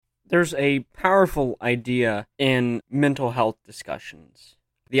There's a powerful idea in mental health discussions.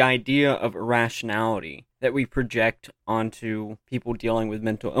 The idea of irrationality that we project onto people dealing with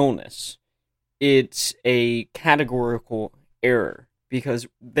mental illness. It's a categorical error because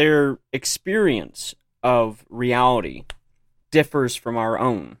their experience of reality differs from our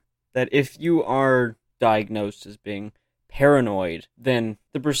own. That if you are diagnosed as being paranoid, then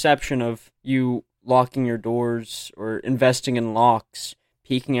the perception of you locking your doors or investing in locks,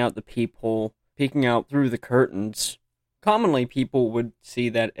 peeking out the peephole, peeking out through the curtains, commonly people would see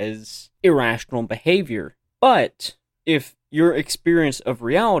that as irrational behavior. But if your experience of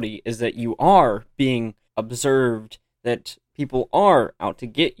reality is that you are being observed, that people are out to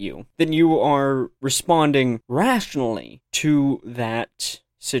get you, then you are responding rationally to that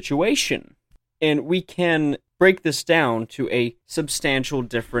situation. And we can break this down to a substantial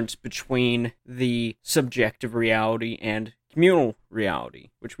difference between the subjective reality and communal reality,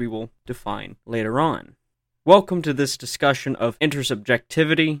 which we will define later on. Welcome to this discussion of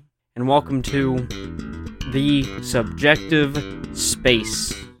intersubjectivity, and welcome to the subjective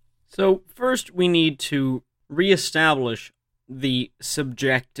space. So first we need to reestablish the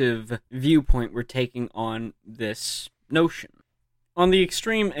subjective viewpoint we're taking on this notion. On the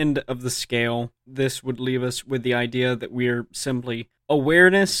extreme end of the scale, this would leave us with the idea that we're simply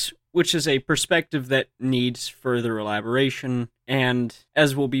awareness, which is a perspective that needs further elaboration, and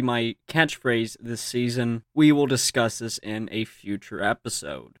as will be my catchphrase this season, we will discuss this in a future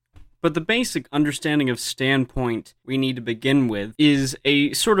episode. But the basic understanding of standpoint we need to begin with is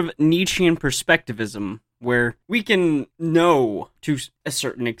a sort of Nietzschean perspectivism, where we can know, to a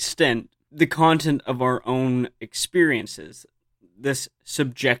certain extent, the content of our own experiences, this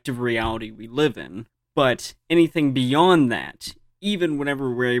subjective reality we live in, but anything beyond that, even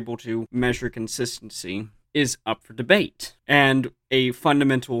whenever we're able to measure consistency, is up for debate. And a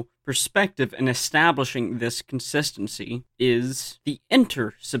fundamental perspective in establishing this consistency is the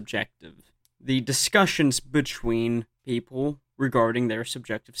intersubjective, the discussions between people regarding their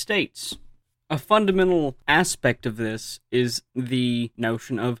subjective states. A fundamental aspect of this is the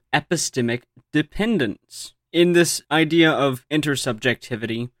notion of epistemic dependence. In this idea of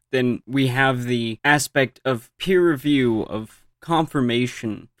intersubjectivity, then we have the aspect of peer review, of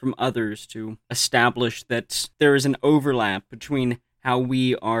confirmation from others to establish that there is an overlap between how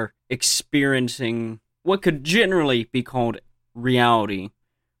we are experiencing what could generally be called reality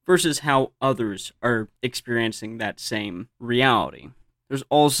versus how others are experiencing that same reality. There's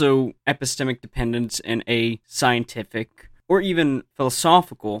also epistemic dependence in a scientific or even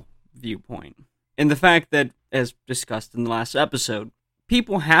philosophical viewpoint. And the fact that, as discussed in the last episode,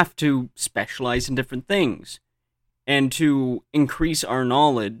 people have to specialize in different things. And to increase our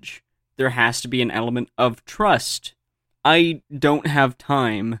knowledge, there has to be an element of trust. I don't have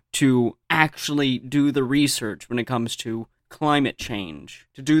time to actually do the research when it comes to climate change,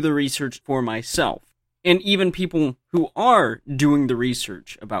 to do the research for myself. And even people who are doing the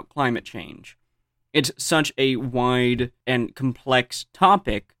research about climate change, it's such a wide and complex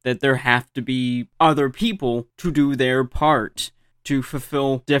topic that there have to be other people to do their part to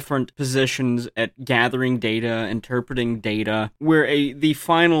fulfill different positions at gathering data, interpreting data, where the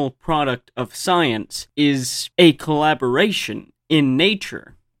final product of science is a collaboration in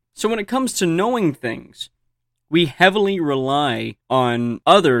nature. So when it comes to knowing things, we heavily rely on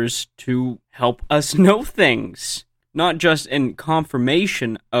others to help us know things. Not just in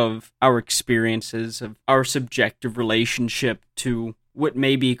confirmation of our experiences, of our subjective relationship to what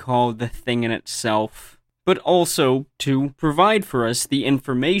may be called the thing in itself, but also to provide for us the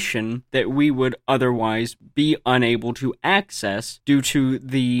information that we would otherwise be unable to access due to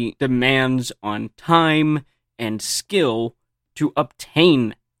the demands on time and skill to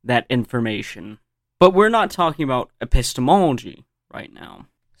obtain that information. But we're not talking about epistemology right now.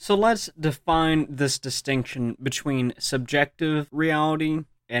 So let's define this distinction between subjective reality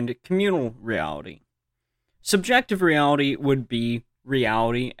and communal reality. Subjective reality would be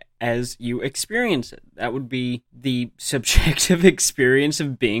reality as you experience it. That would be the subjective experience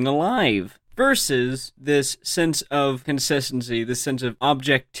of being alive. Versus this sense of consistency, this sense of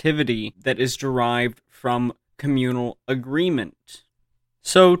objectivity that is derived from communal agreement.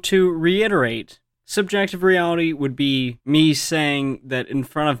 So to reiterate, subjective reality would be me saying that in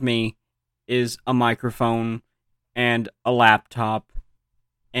front of me is a microphone and a laptop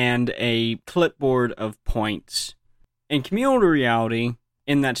and a clipboard of points. And communal reality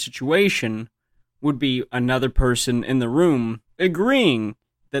in that situation would be another person in the room agreeing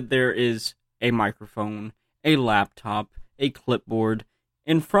that there is a microphone, a laptop, a clipboard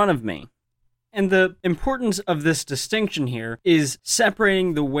in front of me. And the importance of this distinction here is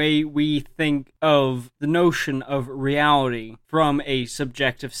separating the way we think of the notion of reality from a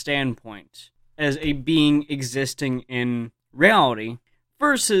subjective standpoint, as a being existing in reality,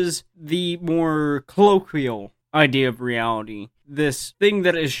 versus the more colloquial idea of reality, this thing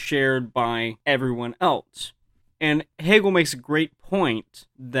that is shared by everyone else. And Hegel makes a great point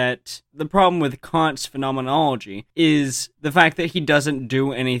that the problem with Kant's phenomenology is the fact that he doesn't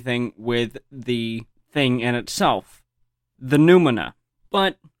do anything with the thing in itself, the noumena.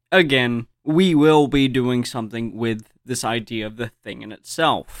 But, again, we will be doing something with this idea of the thing in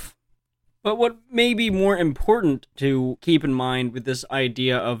itself. But what may be more important to keep in mind with this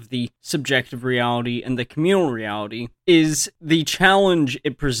idea of the subjective reality and the communal reality is the challenge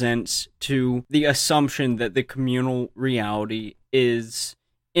it presents to the assumption that the communal reality is,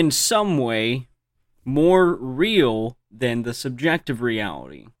 in some way, more real than the subjective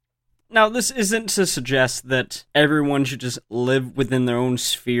reality. Now, this isn't to suggest that everyone should just live within their own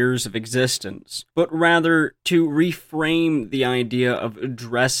spheres of existence, but rather to reframe the idea of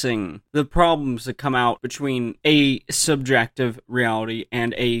addressing the problems that come out between a subjective reality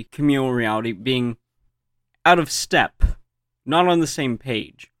and a communal reality being out of step, not on the same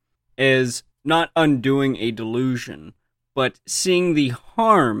page, as not undoing a delusion, but seeing the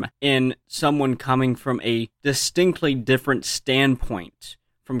harm in someone coming from a distinctly different standpoint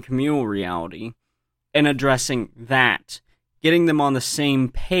from communal reality, and addressing that, getting them on the same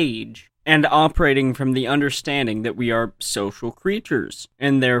page, and operating from the understanding that we are social creatures,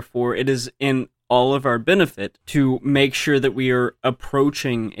 and therefore it is in all of our benefit to make sure that we are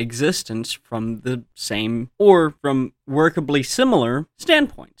approaching existence from the same, or from workably similar,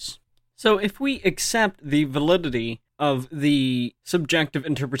 standpoints. So if we accept the validity of the subjective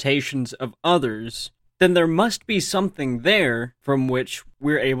interpretations of others, then there must be something there from which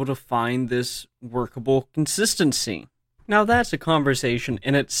we're able to find this workable consistency. Now, that's a conversation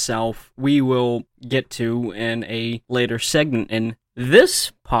in itself we will get to in a later segment in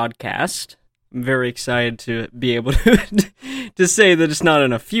this podcast. I'm very excited to be able to say that it's not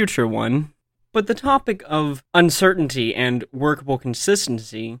in a future one. But the topic of uncertainty and workable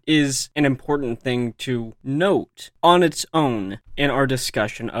consistency is an important thing to note on its own in our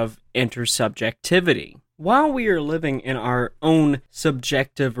discussion of intersubjectivity. While we are living in our own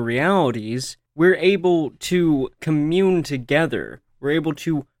subjective realities, we're able to commune together. We're able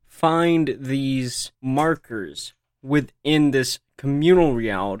to find these markers within this communal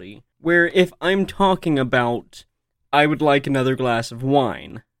reality, where if I'm talking about, I would like another glass of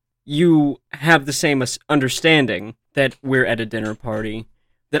wine, you have the same understanding that we're at a dinner party,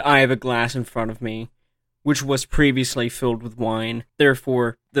 that I have a glass in front of me, which was previously filled with wine.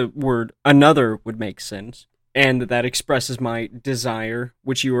 Therefore, the word another would make sense, and that expresses my desire,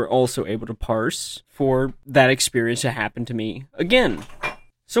 which you are also able to parse, for that experience to happen to me again.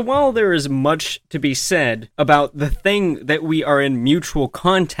 So while there is much to be said about the thing that we are in mutual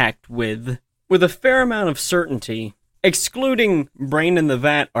contact with a fair amount of certainty, excluding brain in the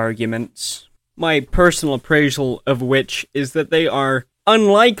vat arguments, my personal appraisal of which is that they are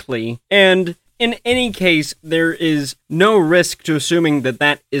unlikely, and in any case, there is no risk to assuming that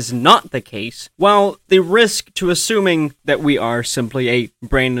that is not the case, while the risk to assuming that we are simply a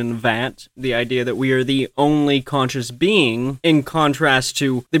brain in a vat, the idea that we are the only conscious being, in contrast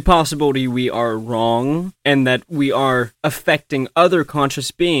to the possibility we are wrong, and that we are affecting other conscious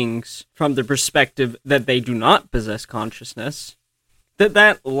beings from the perspective that they do not possess consciousness,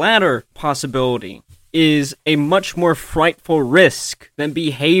 that latter possibility is a much more frightful risk than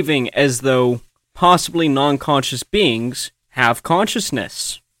behaving as though possibly non-conscious beings have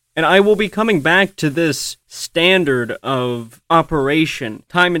consciousness. And I will be coming back to this standard of operation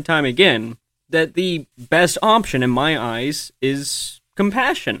time and time again, that the best option in my eyes is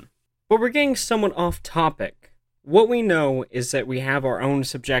compassion. But we're getting somewhat off topic. What we know is that we have our own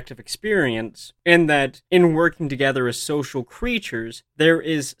subjective experience, and that in working together as social creatures, there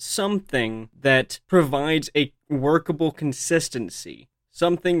is something that provides a workable consistency.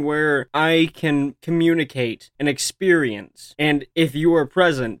 Something where I can communicate an experience, and if you are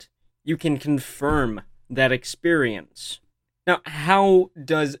present, you can confirm that experience. Now, how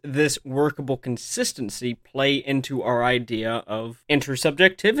does this workable consistency play into our idea of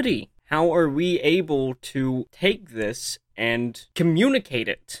intersubjectivity? How are we able to take this and communicate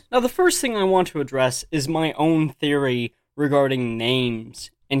it? Now, the first thing I want to address is my own theory regarding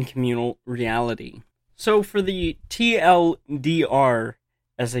names in communal reality. So for the TLDR,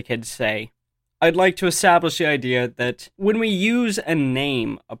 as the kids say, I'd like to establish the idea that when we use a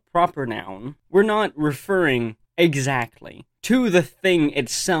name, a proper noun, we're not referring exactly to the thing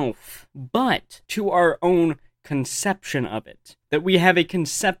itself, but to our own conception of it. That we have a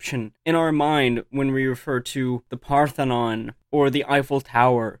conception in our mind when we refer to the Parthenon, or the Eiffel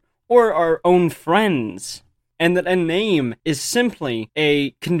Tower, or our own friends. And that a name is simply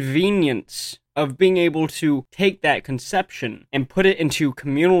a convenience of being able to take that conception and put it into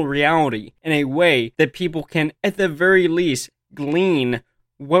communal reality in a way that people can, at the very least, glean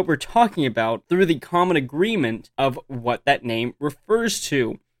what we're talking about through the common agreement of what that name refers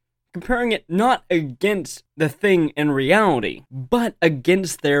to. Comparing it not against the thing in reality, but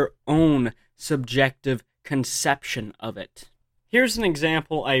against their own subjective conception of it. Here's an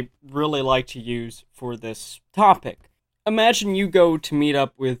example I really like to use for this topic. Imagine you go to meet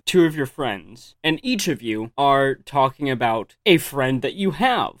up with two of your friends, and each of you are talking about a friend that you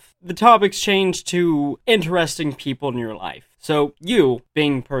have. The topics change to interesting people in your life. So you,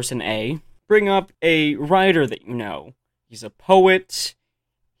 being person A, bring up a writer that you know. He's a poet,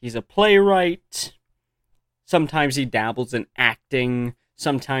 he's a playwright, sometimes he dabbles in acting,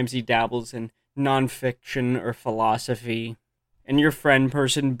 sometimes he dabbles in nonfiction or philosophy. And your friend,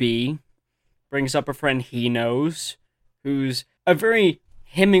 person B, brings up a friend he knows, who's a very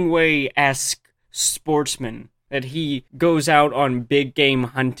Hemingway-esque sportsman, that he goes out on big game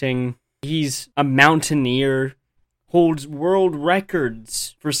hunting. He's a mountaineer, holds world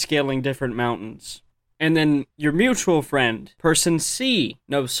records for scaling different mountains. And then your mutual friend, person C,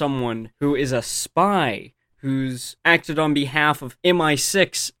 knows someone who is a spy, who's acted on behalf of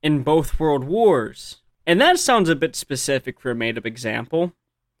MI6 in both world wars. And that sounds a bit specific for a made-up example.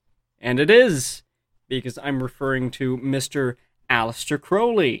 And it is, because I'm referring to Mr. Aleister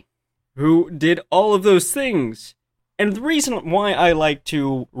Crowley, who did all of those things. And the reason why I like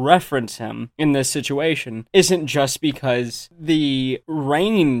to reference him in this situation isn't just because the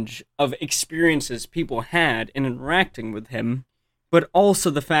range of experiences people had in interacting with him, but also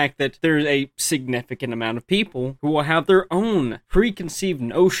the fact that there's a significant amount of people who will have their own preconceived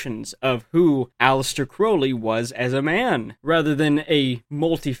notions of who Aleister Crowley was as a man, rather than a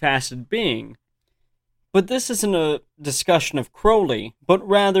multifaceted being. But this isn't a discussion of Crowley, but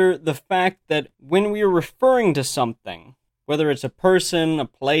rather the fact that when we are referring to something, whether it's a person, a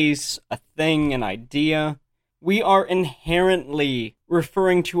place, a thing, an idea, we are inherently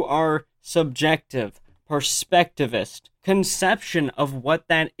referring to our subjective, perspectivist conception of what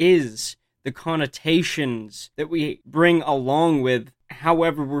that is, the connotations that we bring along with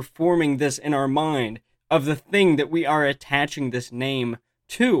however we're forming this in our mind of the thing that we are attaching this name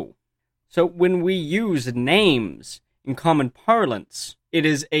to. So when we use names in common parlance, it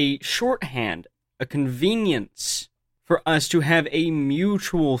is a shorthand, a convenience for us to have a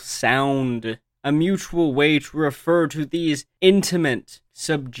mutual sound, a mutual way to refer to these intimate,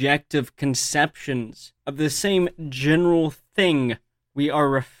 subjective conceptions of the same general thing we are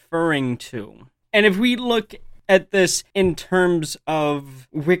referring to. And if we look at this in terms of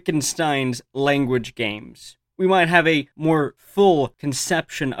Wittgenstein's language games, we might have a more full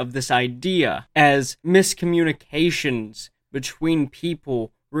conception of this idea as miscommunications between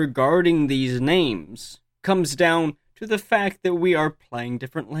people regarding these names comes down to the fact that we are playing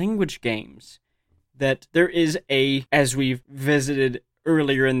different language games. That there is as we've visited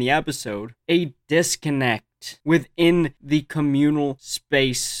earlier in the episode, a disconnect within the communal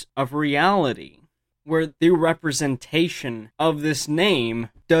space of reality, where the representation of this name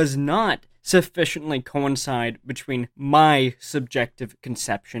does not sufficiently coincide between my subjective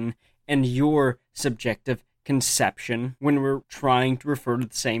conception and your subjective conception when we're trying to refer to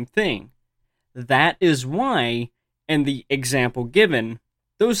the same thing. That is why, in the example given,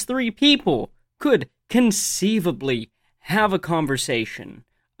 those three people could conceivably have a conversation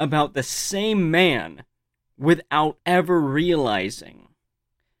about the same man without ever realizing.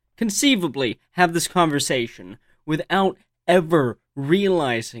 Conceivably have this conversation without ever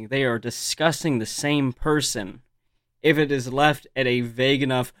realizing they are discussing the same person, if it is left at a vague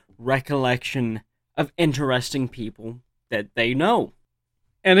enough recollection of interesting people that they know.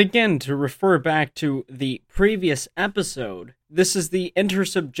 And again, to refer back to the previous episode, this is the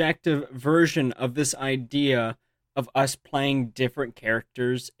intersubjective version of this idea of us playing different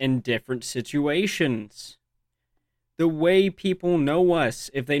characters in different situations. The way people know us,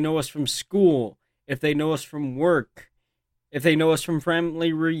 if they know us from school, if they know us from work, if they know us from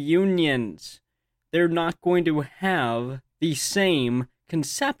family reunions, they're not going to have the same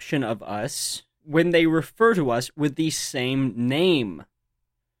conception of us when they refer to us with the same name.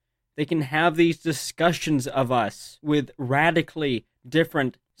 They can have these discussions of us with radically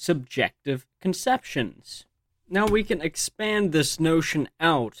different subjective conceptions. Now we can expand this notion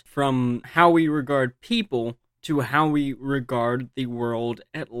out from how we regard people to how we regard the world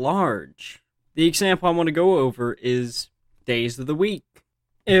at large. The example I want to go over is days of the week.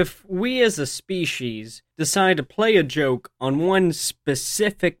 If we as a species decide to play a joke on one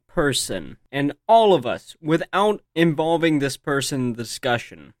specific person, and all of us, without involving this person in the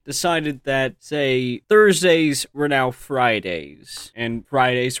discussion, decided that, say, Thursdays were now Fridays, and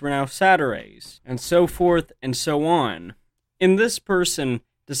Fridays were now Saturdays, and so forth and so on, and this person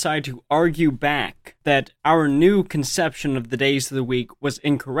decide to argue back that our new conception of the days of the week was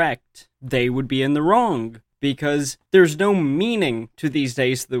incorrect, they would be in the wrong. Because there's no meaning to these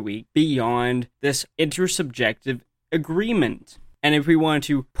days of the week beyond this intersubjective agreement. And if we wanted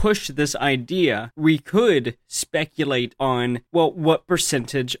to push this idea, we could speculate on, well, what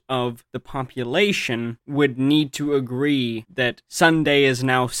percentage of the population would need to agree that Sunday is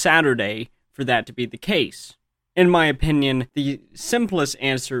now Saturday for that to be the case. In my opinion, the simplest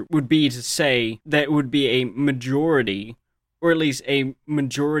answer would be to say that it would be a majority, or at least a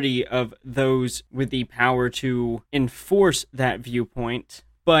majority of those with the power to enforce that viewpoint.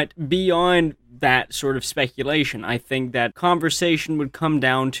 But beyond that sort of speculation, I think that conversation would come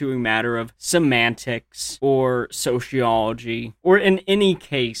down to a matter of semantics or sociology, or in any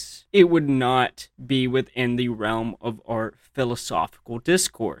case, it would not be within the realm of our philosophical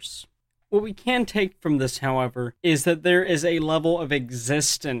discourse. What we can take from this, however, is that there is a level of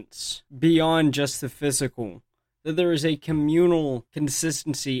existence beyond just the physical. That there is a communal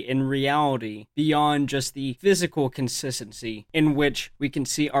consistency in reality beyond just the physical consistency in which we can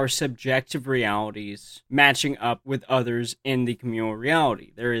see our subjective realities matching up with others in the communal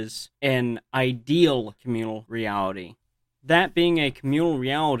reality. There is an ideal communal reality. That being a communal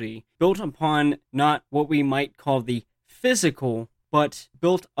reality built upon not what we might call the physical, but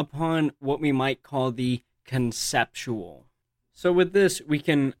built upon what we might call the conceptual. So with this, we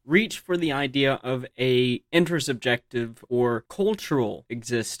can reach for the idea of a intersubjective or cultural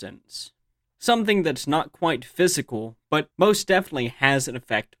existence. Something that's not quite physical, but most definitely has an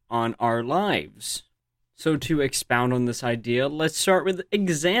effect on our lives. So to expound on this idea, let's start with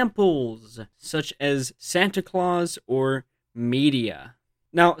examples, such as Santa Claus or media.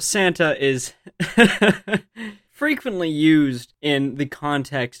 Now, Santa is frequently used in the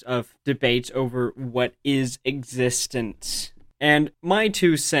context of debates over what is existence. And my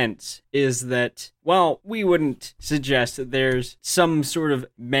 2 cents is that, while we wouldn't suggest that there's some sort of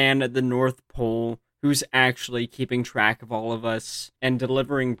man at the North Pole who's actually keeping track of all of us and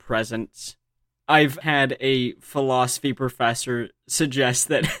delivering presents, I've had a philosophy professor suggest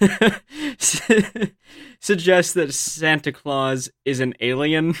that Santa Claus is an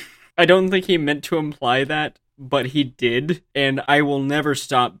alien. I don't think he meant to imply that, but he did, and I will never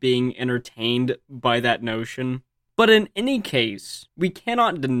stop being entertained by that notion. But in any case, we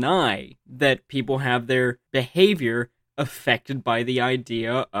cannot deny that people have their behavior affected by the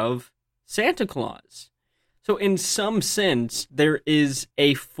idea of Santa Claus. So in some sense, there is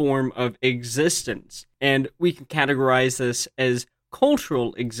a form of existence, and we can categorize this as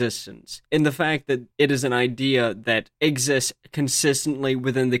cultural existence, in the fact that it is an idea that exists consistently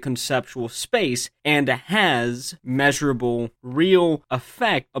within the conceptual space and has measurable, real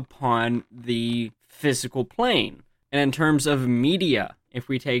effect upon the physical plane. And in terms of media, if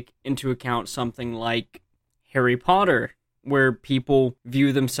we take into account something like Harry Potter, where people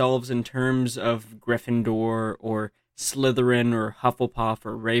view themselves in terms of Gryffindor or Slytherin or Hufflepuff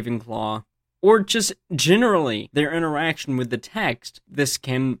or Ravenclaw, or just generally their interaction with the text, this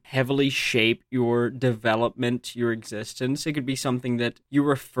can heavily shape your development, your existence. It could be something that you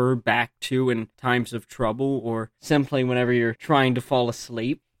refer back to in times of trouble or simply whenever you're trying to fall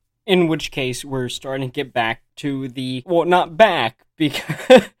asleep. In which case, we're starting to get back to the... Well, not back,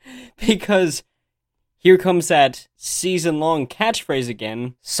 because here comes that season-long catchphrase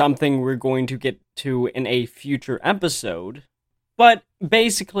again, something we're going to get to in a future episode, but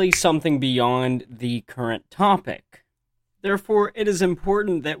basically something beyond the current topic. Therefore, it is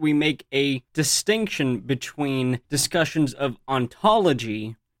important that we make a distinction between discussions of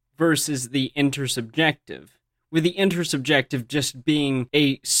ontology versus the intersubjective, with the intersubjective just being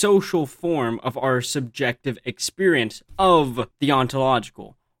a social form of our subjective experience of the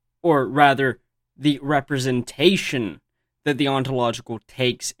ontological, or rather, the representation that the ontological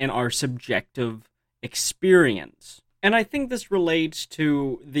takes in our subjective experience. And I think this relates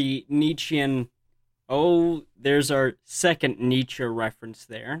to the Nietzschean... Oh, there's our second Nietzsche reference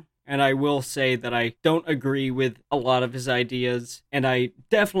there. And I will say that I don't agree with a lot of his ideas, and I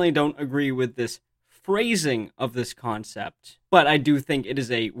definitely don't agree with this phrasing of this concept, but I do think it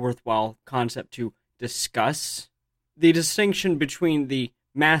is a worthwhile concept to discuss. The distinction between the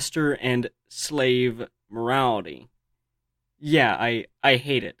master and slave morality. Yeah, I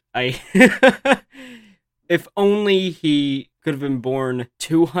hate it. If only he could have been born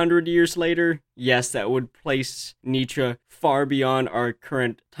 200 years later, yes, that would place Nietzsche far beyond our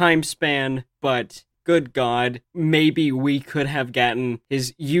current time span, but good God, maybe we could have gotten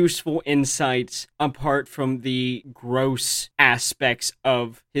his useful insights apart from the gross aspects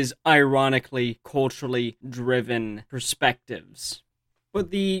of his ironically culturally driven perspectives.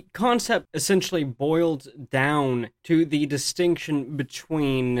 But the concept essentially boils down to the distinction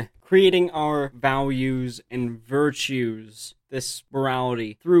between creating our values and virtues, this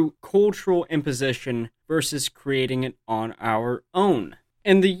morality, through cultural imposition versus creating it on our own.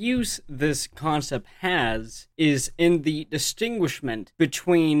 And the use this concept has is in the distinguishment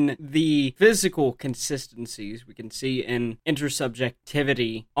between the physical consistencies we can see in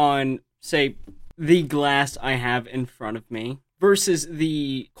intersubjectivity on, say, the glass I have in front of me, versus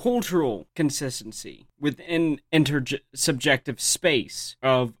the cultural consistency within intersubjective space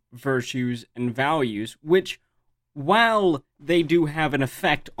of virtues and values, which, while they do have an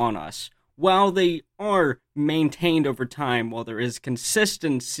effect on us, while they are maintained over time, while there is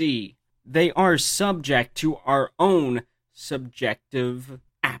consistency, they are subject to our own subjective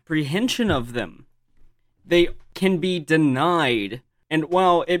apprehension of them. They can be denied, and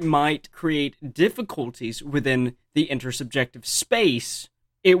while it might create difficulties within the intersubjective space,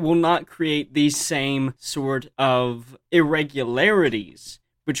 it will not create the same sort of irregularities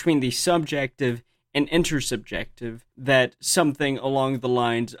between the subjective and intersubjective that something along the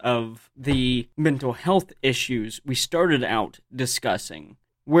lines of the mental health issues we started out discussing,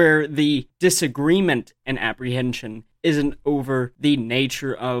 where the disagreement and apprehension isn't over the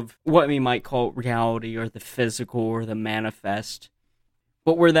nature of what we might call reality or the physical or the manifest,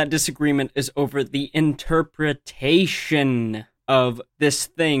 but where that disagreement is over the interpretation of this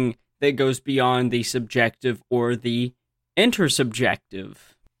thing that goes beyond the subjective or the intersubjective.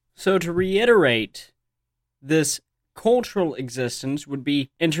 So to reiterate, this cultural existence would be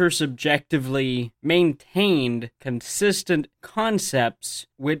intersubjectively maintained, consistent concepts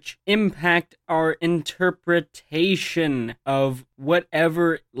which impact our interpretation of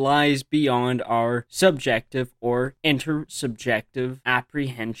whatever lies beyond our subjective or intersubjective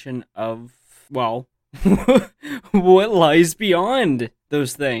apprehension of, well, what lies beyond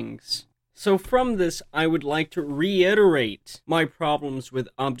those things. So from this, I would like to reiterate my problems with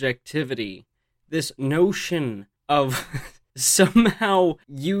objectivity. This notion of somehow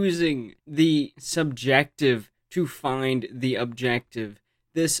using the subjective to find the objective.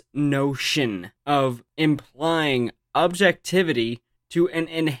 This notion of implying objectivity to an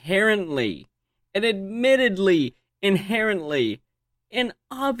inherently, and admittedly inherently, and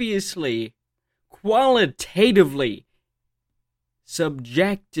obviously, qualitatively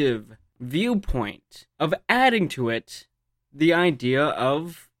subjective viewpoint, of adding to it the idea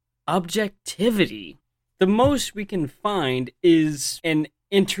of objectivity. The most we can find is an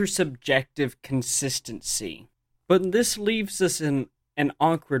intersubjective consistency. But this leaves us in an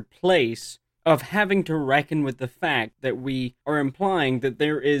awkward place of having to reckon with the fact that we are implying that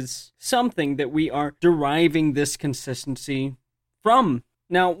there is something that we are deriving this consistency from.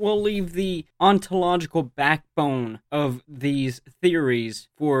 Now, we'll leave the ontological backbone of these theories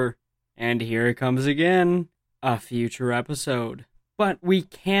for, and here it comes again, a future episode. But we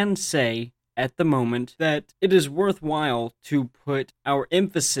can say at the moment that it is worthwhile to put our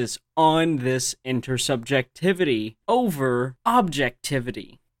emphasis on this intersubjectivity over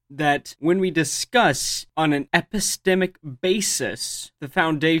objectivity. That when we discuss on an epistemic basis the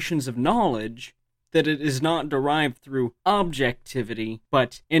foundations of knowledge, that it is not derived through objectivity,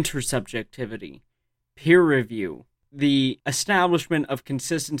 but intersubjectivity, peer review, the establishment of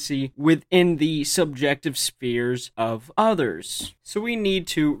consistency within the subjective spheres of others. So we need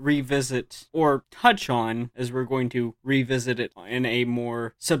to revisit, or touch on, as we're going to revisit it in a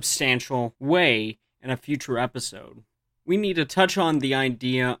more substantial way in a future episode. We need to touch on the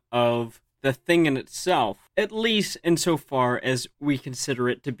idea of the thing in itself, at least insofar as we consider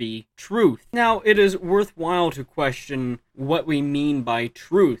it to be truth. Now, it is worthwhile to question what we mean by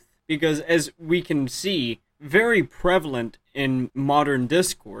truth, because as we can see, very prevalent in modern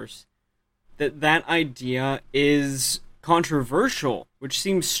discourse, that idea is controversial, which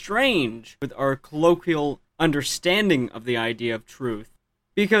seems strange with our colloquial understanding of the idea of truth.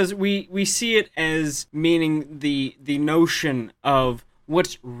 Because we see it as meaning the notion of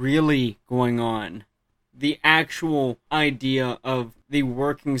what's really going on, the actual idea of the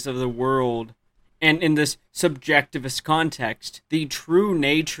workings of the world, and in this subjectivist context, the true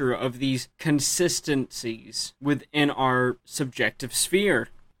nature of these consistencies within our subjective sphere.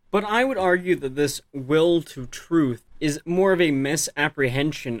 But I would argue that this will to truth is more of a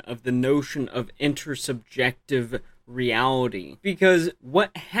misapprehension of the notion of intersubjective reality. Because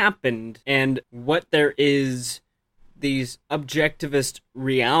what happened and what there is, these objectivist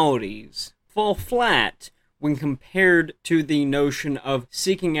realities, fall flat when compared to the notion of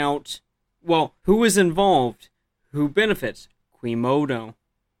seeking out, well, who is involved, who benefits, qui modo.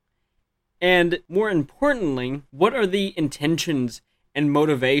 And more importantly, what are the intentions and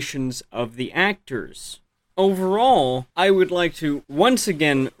motivations of the actors? Overall, I would like to once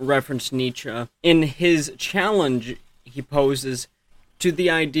again reference Nietzsche in his challenge he poses to the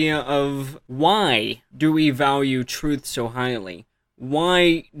idea of why do we value truth so highly?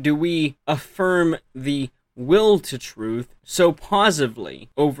 Why do we affirm the will to truth so positively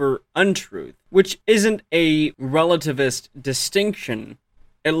over untruth? Which isn't a relativist distinction,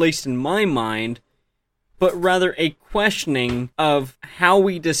 at least in my mind, but rather a questioning of how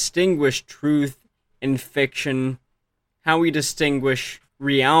we distinguish truth and fiction, how we distinguish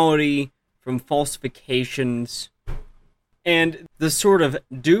reality from falsifications, and the sort of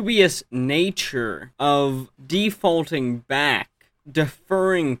dubious nature of defaulting back,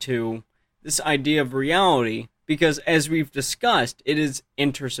 deferring to this idea of reality, because as we've discussed, it is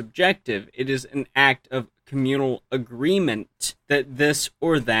intersubjective. It is an act of communal agreement that this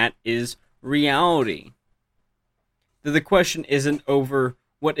or that is reality. That the question isn't over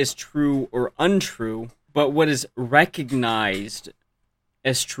what is true or untrue, but what is recognized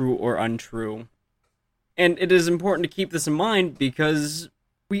as true or untrue. And it is important to keep this in mind because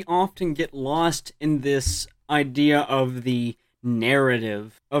we often get lost in this idea of the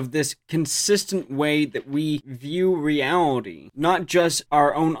narrative, of this consistent way that we view reality, not just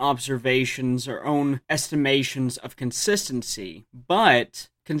our own observations, our own estimations of consistency, but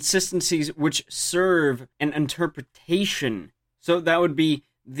consistencies which serve an interpretation. So that would be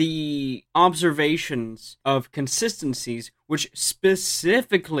the observations of consistencies which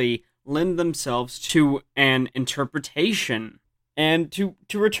specifically lend themselves to an interpretation. And to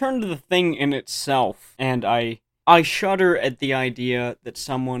return to the thing in itself, and I shudder at the idea that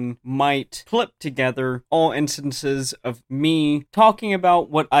someone might clip together all instances of me talking about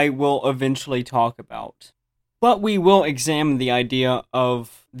what I will eventually talk about. But we will examine the idea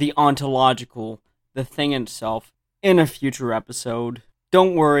of the ontological, the thing itself, in a future episode.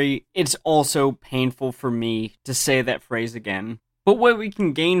 Don't worry, it's also painful for me to say that phrase again. But what we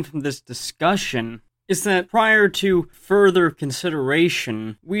can gain from this discussion is that prior to further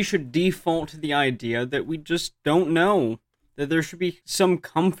consideration, we should default to the idea that we just don't know. That there should be some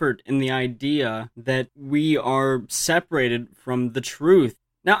comfort in the idea that we are separated from the truth.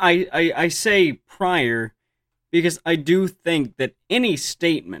 Now, I say prior because I do think that any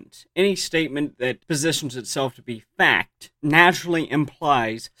statement that positions itself to be fact naturally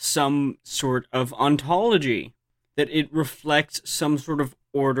implies some sort of ontology. That it reflects some sort of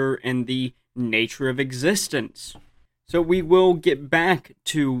order in the nature of existence. So we will get back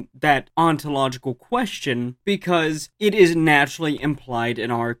to that ontological question because it is naturally implied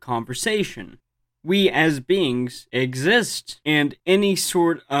in our conversation. We as beings exist, and any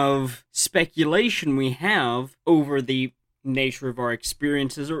sort of speculation we have over the nature of our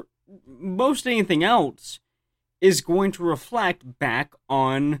experiences, or most anything else, is going to reflect back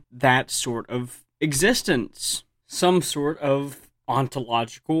on that sort of existence. Some sort of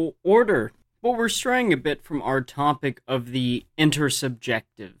ontological order. But we're straying a bit from our topic of the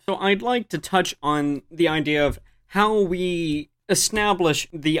intersubjective. So I'd like to touch on the idea of how we establish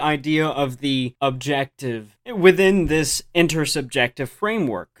the idea of the objective within this intersubjective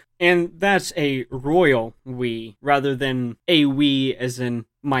framework. And that's a royal we, rather than a we as in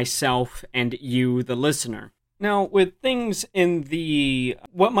myself and you, the listener. Now, with things in the,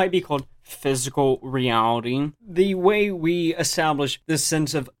 what might be called physical reality, the way we establish this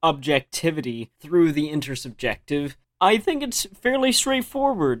sense of objectivity through the intersubjective, I think it's fairly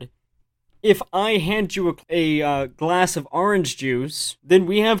straightforward. If I hand you a glass of orange juice, then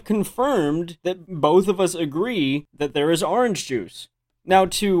we have confirmed that both of us agree that there is orange juice. Now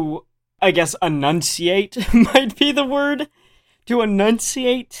to, I guess, enunciate might be the word. To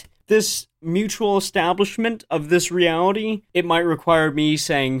enunciate this mutual establishment of this reality, it might require me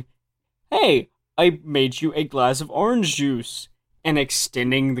saying, hey, I made you a glass of orange juice, and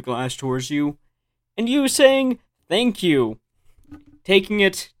extending the glass towards you, and you saying, thank you. Taking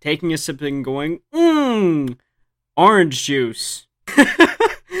a sip and going, orange juice.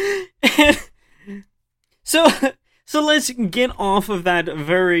 So let's get off of that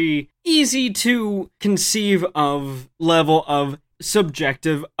very easy to conceive of level of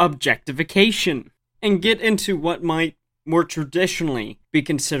subjective objectification and get into what might more traditionally be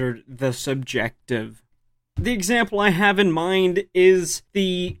considered the subjective. The example I have in mind is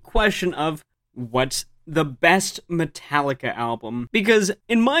the question of what's the best Metallica album? Because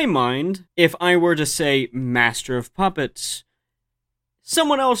in my mind, if I were to say Master of Puppets,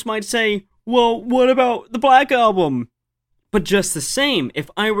 someone else might say, well, what about the Black Album? But just the same, if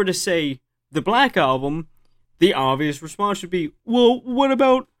I were to say the Black Album, the obvious response would be, well, what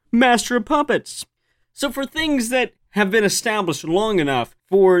about Master of Puppets? So for things that have been established long enough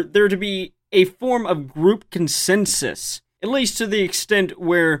for there to be a form of group consensus, at least to the extent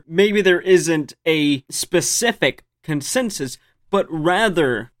where maybe there isn't a specific consensus, but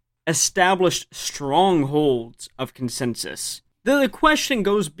rather established strongholds of consensus, then the question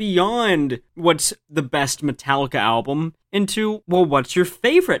goes beyond what's the best Metallica album into, well, what's your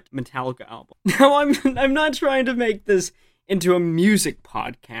favorite Metallica album? Now, I'm not trying to make this into a music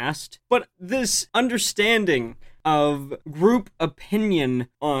podcast, but this understanding of group opinion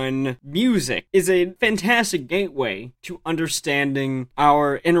on music is a fantastic gateway to understanding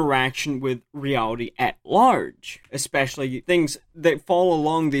our interaction with reality at large, especially things that fall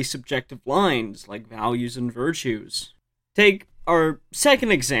along the subjective lines like values and virtues. Take our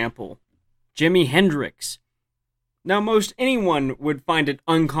second example, Jimi Hendrix. Now, most anyone would find it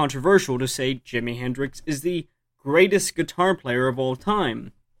uncontroversial to say Jimi Hendrix is the greatest guitar player of all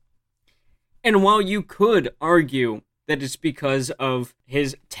time. And while you could argue that it's because of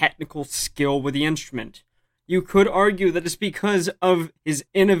his technical skill with the instrument, you could argue that it's because of his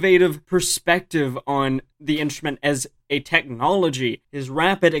innovative perspective on the instrument as a technology, his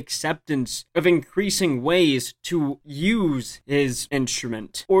rapid acceptance of increasing ways to use his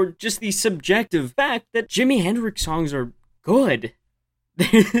instrument, or just the subjective fact that Jimi Hendrix songs are good.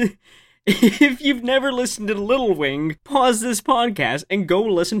 If you've never listened to Little Wing, pause this podcast and go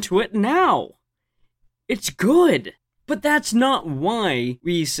listen to it now. It's good. But that's not why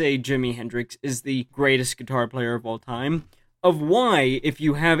we say Jimi Hendrix is the greatest guitar player of all time. Of why, if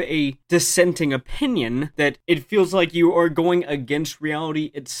you have a dissenting opinion, that it feels like you are going against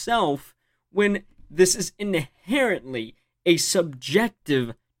reality itself, when this is inherently a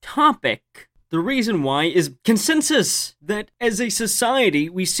subjective topic. The reason why is consensus, that as a society,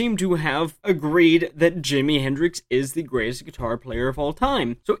 we seem to have agreed that Jimi Hendrix is the greatest guitar player of all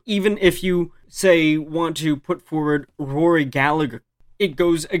time. So even if you, say, want to put forward Rory Gallagher, it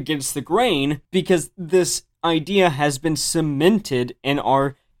goes against the grain because this idea has been cemented in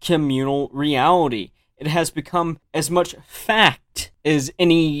our communal reality. It has become as much fact as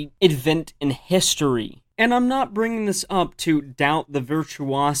any event in history. And I'm not bringing this up to doubt the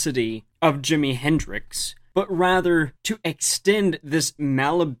virtuosity of Jimi Hendrix, but rather to extend this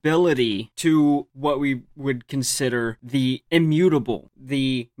malleability to what we would consider the immutable,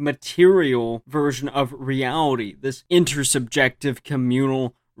 the material version of reality, this intersubjective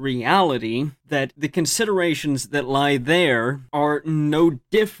communal reality, that the considerations that lie there are no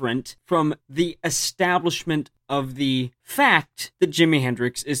different from the establishment of the fact that Jimi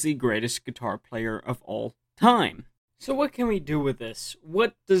Hendrix is the greatest guitar player of all time. So what can we do with this?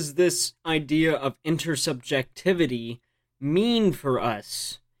 What does this idea of intersubjectivity mean for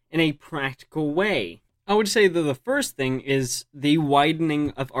us in a practical way? I would say that the first thing is the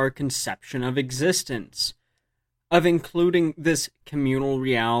widening of our conception of existence, of including this communal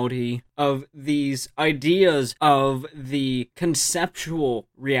reality, of these ideas of the conceptual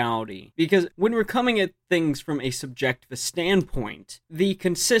reality. Because when we're coming at things from a subjective standpoint, the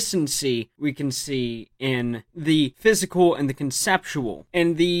consistency we can see in the physical and the conceptual,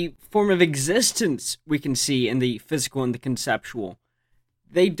 and the form of existence we can see in the physical and the conceptual,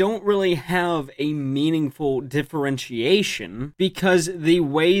 they don't really have a meaningful differentiation because the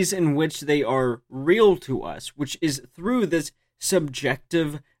ways in which they are real to us, which is through this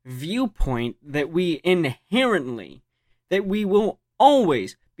subjective viewpoint that we inherently, that we will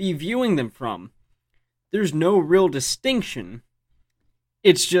always be viewing them from. There's no real distinction.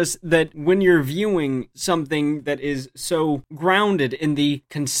 It's just that when you're viewing something that is so grounded in the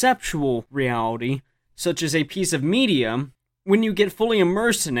conceptual reality, such as a piece of media, when you get fully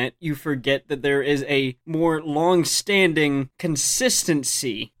immersed in it, you forget that there is a more long-standing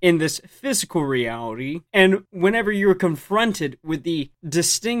consistency in this physical reality, and whenever you're confronted with the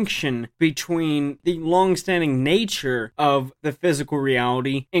distinction between the long-standing nature of the physical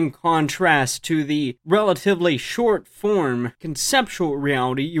reality in contrast to the relatively short-form conceptual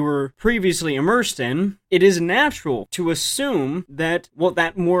reality you were previously immersed in, it is natural to assume that, well,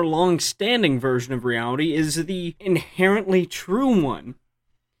 that more long-standing version of reality is the inherently true one.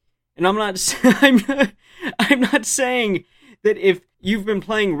 And I'm not saying that if you've been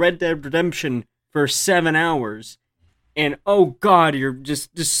playing Red Dead Redemption for 7 hours, and oh god, you're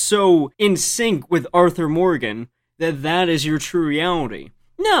just so in sync with Arthur Morgan that is your true reality.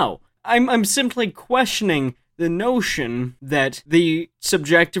 No, I'm simply questioning the notion that the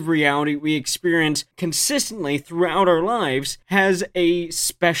subjective reality we experience consistently throughout our lives has a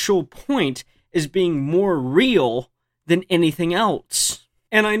special point as being more real than anything else.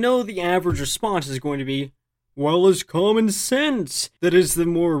 And I know the average response is going to be, well, it's common sense that is the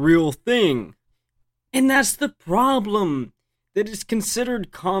more real thing. And that's the problem. That it's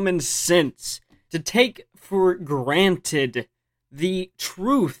considered common sense to take for granted the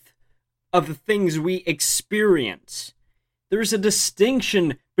truth of the things we experience. There's a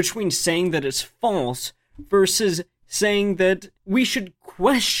distinction between saying that it's false versus saying that we should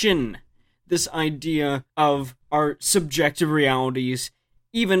question this idea of our subjective realities,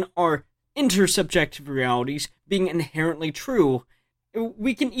 even our intersubjective realities, being inherently true.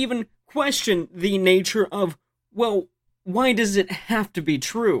 We can even question the nature of, well, why does it have to be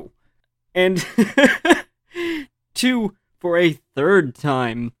true? And for a third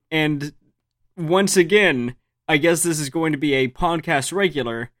time, and once again, I guess this is going to be a podcast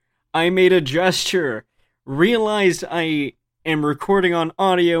regular, I made a gesture, realized I am recording on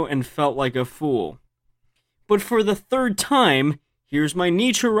audio, and felt like a fool. But for the third time, here's my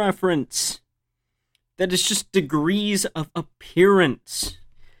Nietzsche reference. That is just degrees of appearance.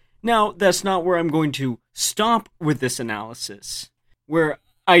 Now, that's not where I'm going to stop with this analysis, where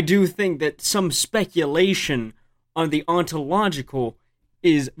I do think that some speculation on the ontological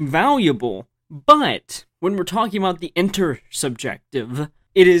is valuable, but when we're talking about the intersubjective,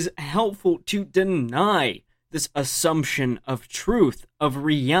 it is helpful to deny this assumption of truth, of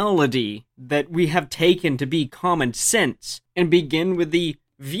reality that we have taken to be common sense, and begin with the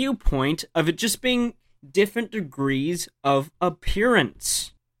viewpoint of it just being different degrees of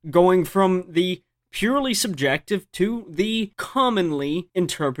appearance, going from the purely subjective to the commonly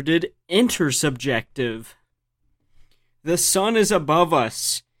interpreted intersubjective. The sun is above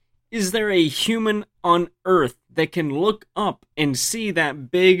us. Is there a human on Earth that can look up and see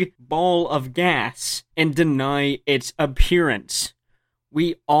that big ball of gas and deny its appearance?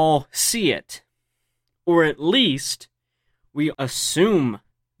 We all see it. Or at least, we assume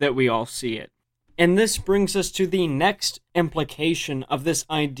that we all see it. And this brings us to the next implication of this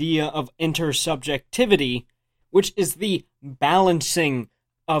idea of intersubjectivity, which is the balancing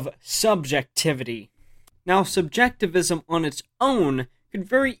of subjectivity. Now, subjectivism on its own could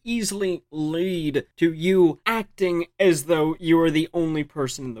very easily lead to you acting as though you are the only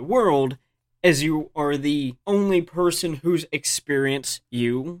person in the world, as you are the only person whose experience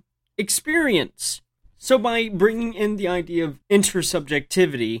you experience. So by bringing in the idea of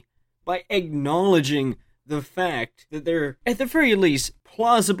intersubjectivity, by acknowledging the fact that there, at the very least,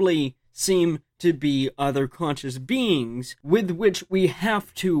 plausibly seem to be other conscious beings with which we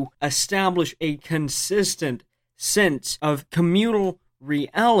have to establish a consistent sense of communal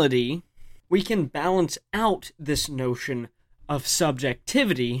reality, we can balance out this notion of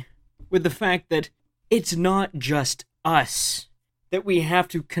subjectivity with the fact that it's not just us, that we have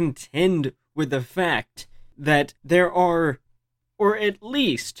to contend with the fact that there are, or at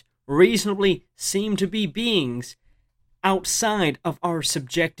least reasonably seem to be, beings outside of our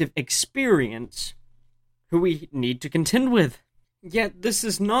subjective experience who we need to contend with. Yet this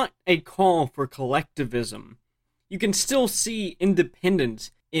is not a call for collectivism. You can still see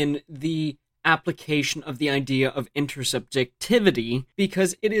independence in the application of the idea of intersubjectivity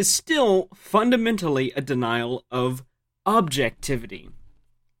because it is still fundamentally a denial of objectivity.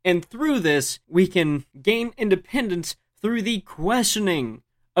 And through this, we can gain independence through the questioning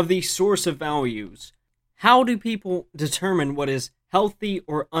of the source of values. How do people determine what is healthy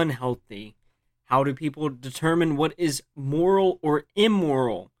or unhealthy? How do people determine what is moral or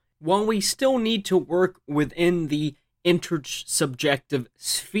immoral? While we still need to work within the intersubjective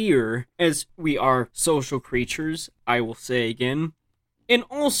sphere, as we are social creatures, I will say again, and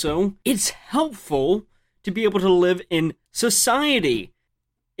also, it's helpful to be able to live in society.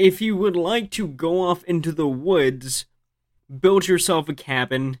 If you would like to go off into the woods, build yourself a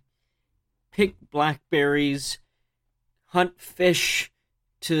cabin, pick blackberries, hunt fish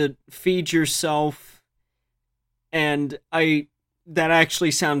to feed yourself, and that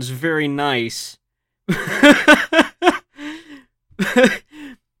actually sounds very nice.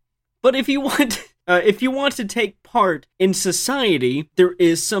 But if you want to take part in society, there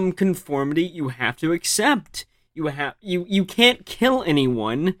is some conformity you have to accept. You can't kill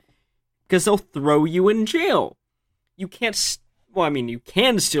anyone because they'll throw you in jail. You can't. You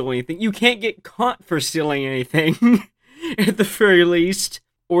can steal anything. You can't get caught for stealing anything, at the very least,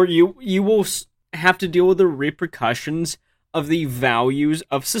 or you will have to deal with the repercussions of the values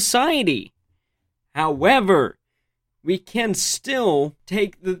of society. However, we can still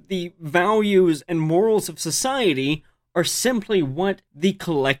take the values and morals of society are simply what the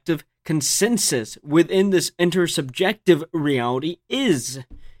collective consensus within this intersubjective reality is.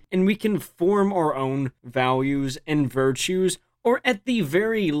 And we can form our own values and virtues, or at the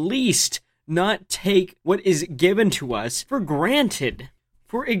very least, not take what is given to us for granted.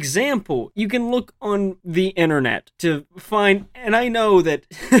 For example, you can look on the internet to find, and I know that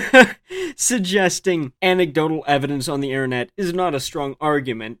suggesting anecdotal evidence on the internet is not a strong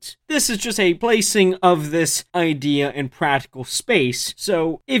argument. This is just a placing of this idea in practical space.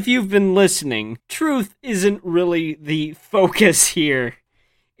 So if you've been listening, truth isn't really the focus here.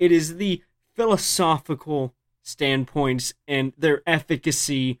 It is the philosophical standpoints and their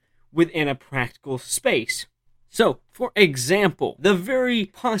efficacy within a practical space. So, for example, the very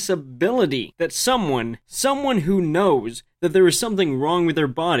possibility that someone who knows that there is something wrong with their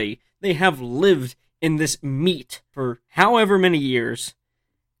body, they have lived in this meat for however many years,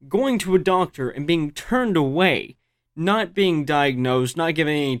 going to a doctor and being turned away, not being diagnosed, not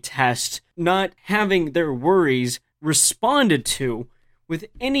given any tests, not having their worries responded to with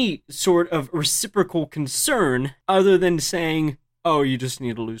any sort of reciprocal concern other than saying, oh, you just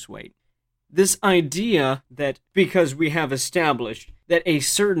need to lose weight. This idea that because we have established that a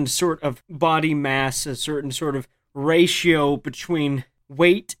certain sort of body mass, a certain sort of ratio between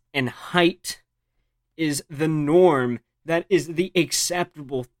weight and height is the norm, that is the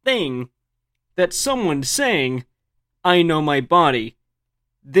acceptable thing, that someone saying, I know my body,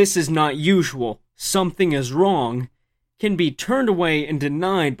 this is not usual, something is wrong, can be turned away and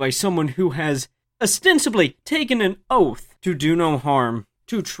denied by someone who has ostensibly taken an oath to do no harm,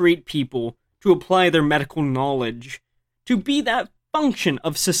 to treat people, to apply their medical knowledge, to be that function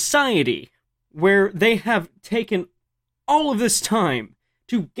of society where they have taken all of this time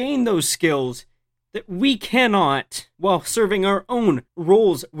to gain those skills that we cannot while serving our own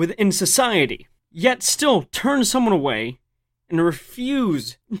roles within society, yet still turn someone away and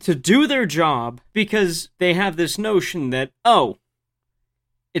refuse to do their job because they have this notion that, oh,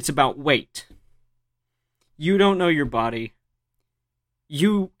 it's about weight. You don't know your body.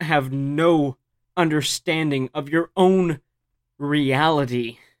 You have no understanding of your own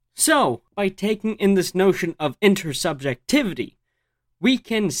reality. So, by taking in this notion of intersubjectivity, we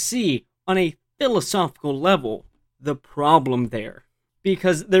can see on a philosophical level the problem there.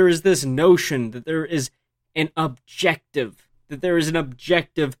 Because there is this notion that there is an objective,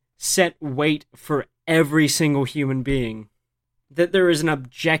 set weight for every single human being. That there is an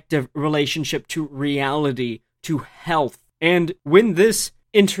objective relationship to reality, to health. And when this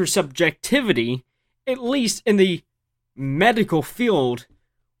intersubjectivity, at least in the medical field,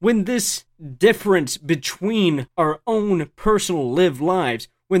 when this difference between our own personal lived lives,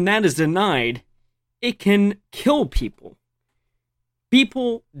 when that is denied, it can kill people.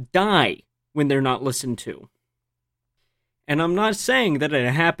 People die when they're not listened to. And I'm not saying that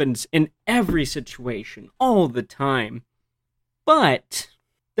it happens in every situation, all the time, but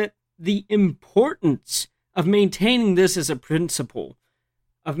that the importance of maintaining this as a principle,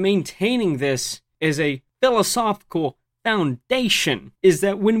 of maintaining this as a philosophical foundation, is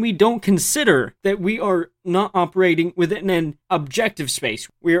that when we don't consider that we are not operating within an objective space,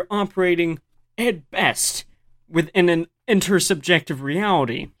 we are operating at best within an intersubjective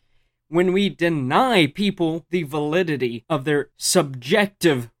reality. When we deny people the validity of their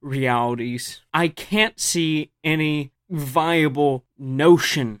subjective realities, I can't see any viable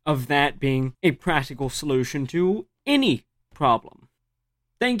notion of that being a practical solution to any problem.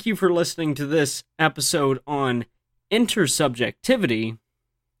 Thank you for listening to this episode on intersubjectivity.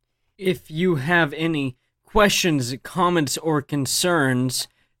 If you have any questions, comments, or concerns,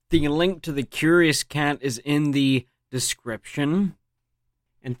 the link to the Curious Cat is in the description.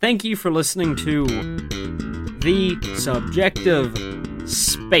 And thank you for listening to The Subjective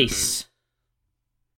Space.